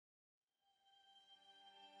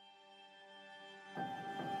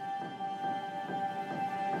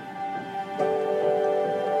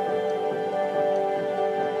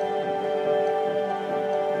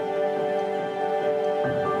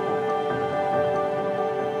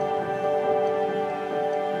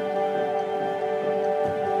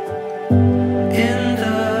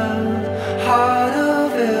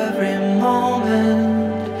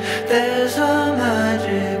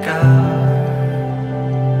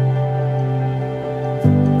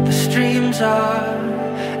are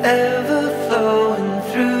ever flowing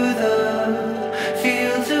through the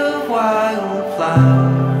fields of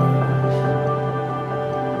wildflowers.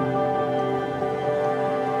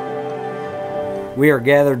 We are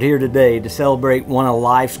gathered here today to celebrate one of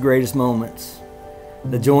life's greatest moments,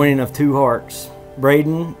 the joining of two hearts,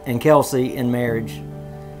 Braedon and Kelsey, in marriage.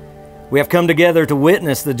 We have come together to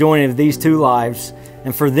witness the joining of these two lives,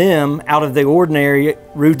 and for them, out of the ordinary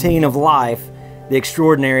routine of life, the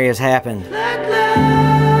extraordinary has happened. Let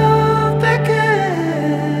love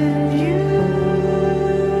beckon you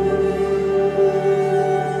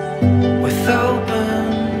with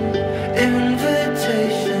open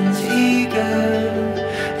invitations,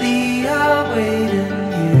 eagerly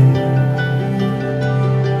awaiting you.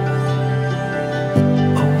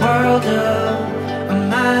 A world of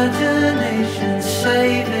imagination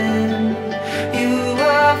saving you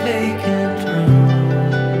a vacant room.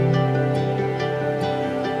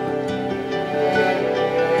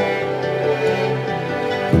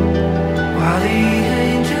 While the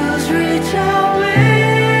angels reach out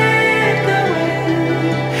with the wind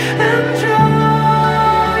and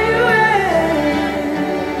draw you in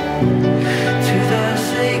to the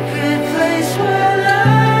sacred place where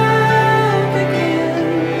love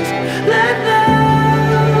begins. Let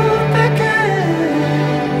love beckon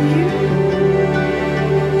you.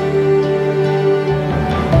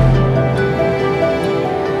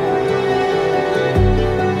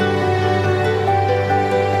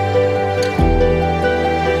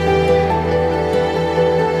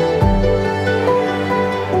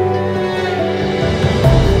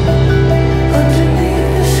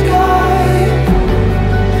 Underneath the sky,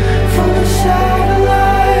 full of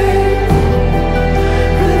satellites,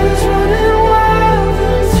 rivers running wild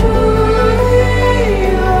into the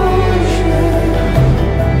ocean.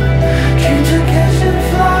 Came to catch and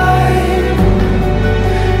fly,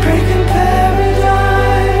 breaking paradigms.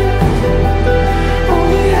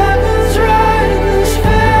 Only happens right in this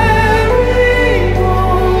very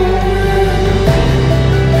moment.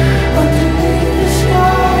 Underneath the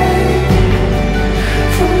sky,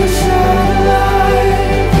 full of satellites,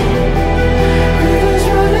 rivers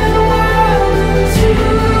running wild into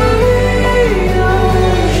the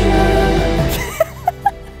ocean.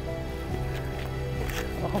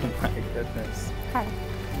 Oh my goodness. Hi.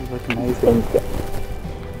 You look amazing. Thank you.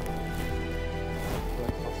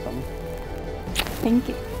 That's awesome. Thank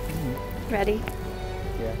you. Ready?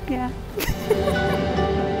 Yeah. Yeah.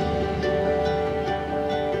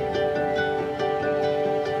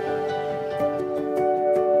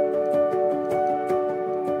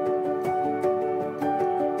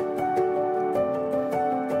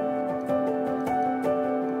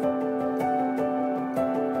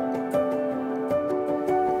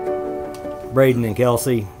 Braedon and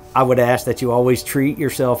Kelsey, I would ask that you always treat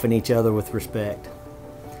yourself and each other with respect,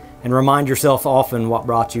 and remind yourself often what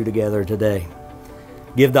brought you together today.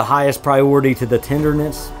 Give the highest priority to the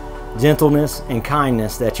tenderness, gentleness, and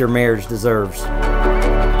kindness that your marriage deserves.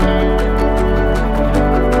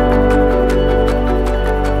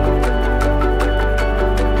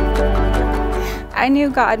 I knew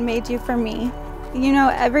God made you for me. You know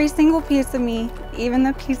every single piece of me, even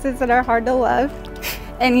the pieces that are hard to love,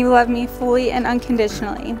 and you love me fully and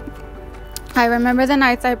unconditionally. I remember the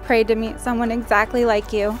nights I prayed to meet someone exactly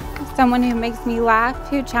like you, someone who makes me laugh,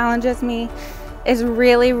 who challenges me, is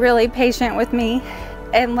really, really patient with me,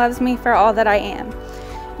 and loves me for all that I am.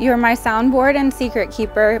 You are my soundboard and secret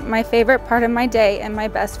keeper, my favorite part of my day, and my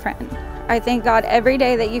best friend. I thank God every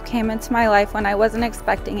day that you came into my life when I wasn't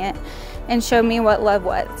expecting it, and showed me what love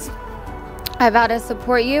was. I vow to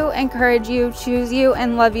support you, encourage you, choose you,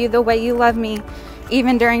 and love you the way you love me,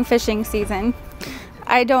 even during fishing season.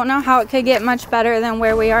 I don't know how it could get much better than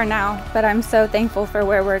where we are now, but I'm so thankful for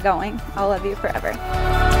where we're going. I'll love you forever.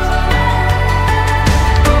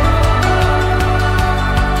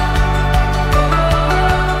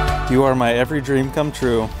 You are my every dream come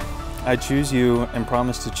true. I choose you and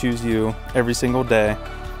promise to choose you every single day.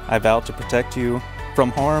 I vow to protect you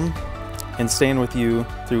from harm and stand with you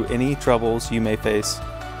through any troubles you may face.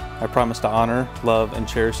 I promise to honor, love, and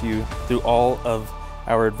cherish you through all of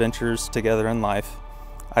our adventures together in life.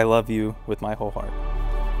 I love you with my whole heart.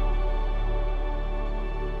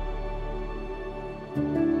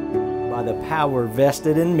 By the power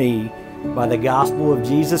vested in me by the gospel of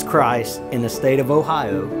Jesus Christ in the state of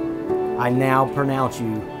Ohio, I now pronounce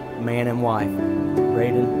you man and wife.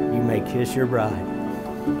 Braedon, you may kiss your bride.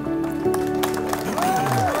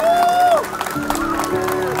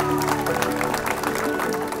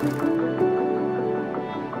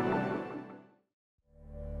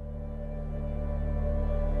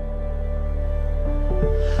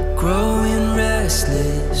 Growing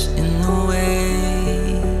restless in the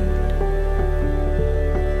wait,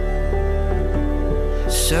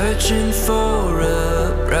 searching for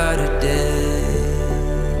a brighter day,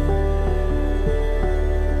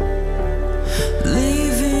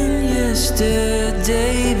 leaving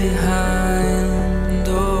yesterday behind.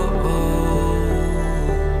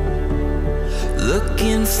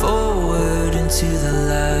 Looking forward into the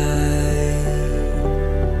light.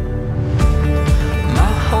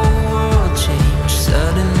 My whole world changed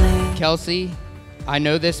suddenly. Kelsey, I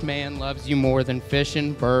know this man loves you more than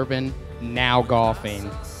fishing, bourbon, now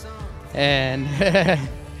golfing, and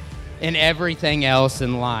and everything else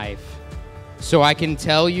in life. So I can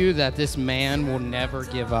tell you that this man will never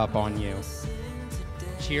give up on you.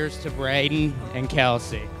 Cheers to Braedon and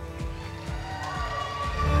Kelsey.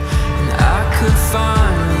 I could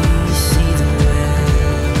finally see the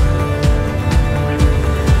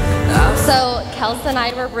way. So Kelsey and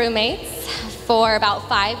I were roommates for about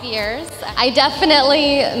 5 years. I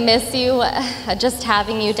definitely miss you, just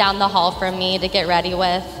having you down the hall from me to get ready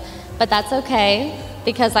with, but that's okay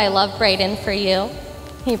because I love Braedon for you.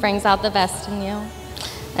 He brings out the best in you,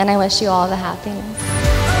 and I wish you all the happiness.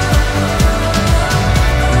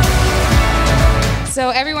 So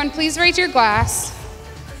everyone, please raise your glass.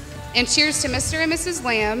 And cheers to Mr. and Mrs.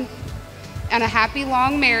 Lamb and a happy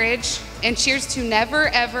long marriage. And cheers to never,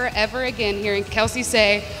 ever, ever again hearing Kelsey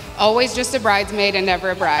say, always just a bridesmaid and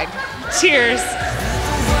never a bride. Cheers.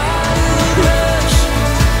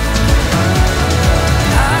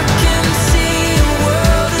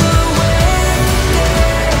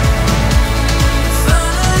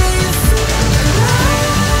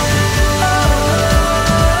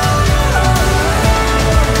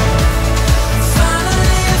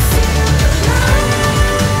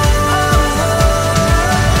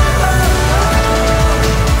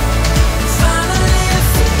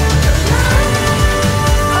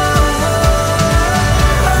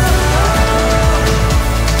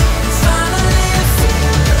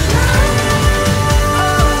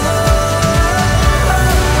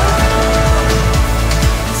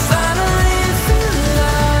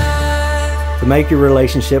 To make your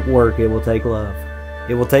relationship work, it will take love.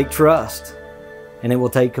 It will take trust. And it will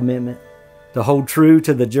take commitment to hold true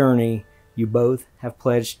to the journey you both have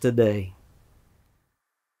pledged today.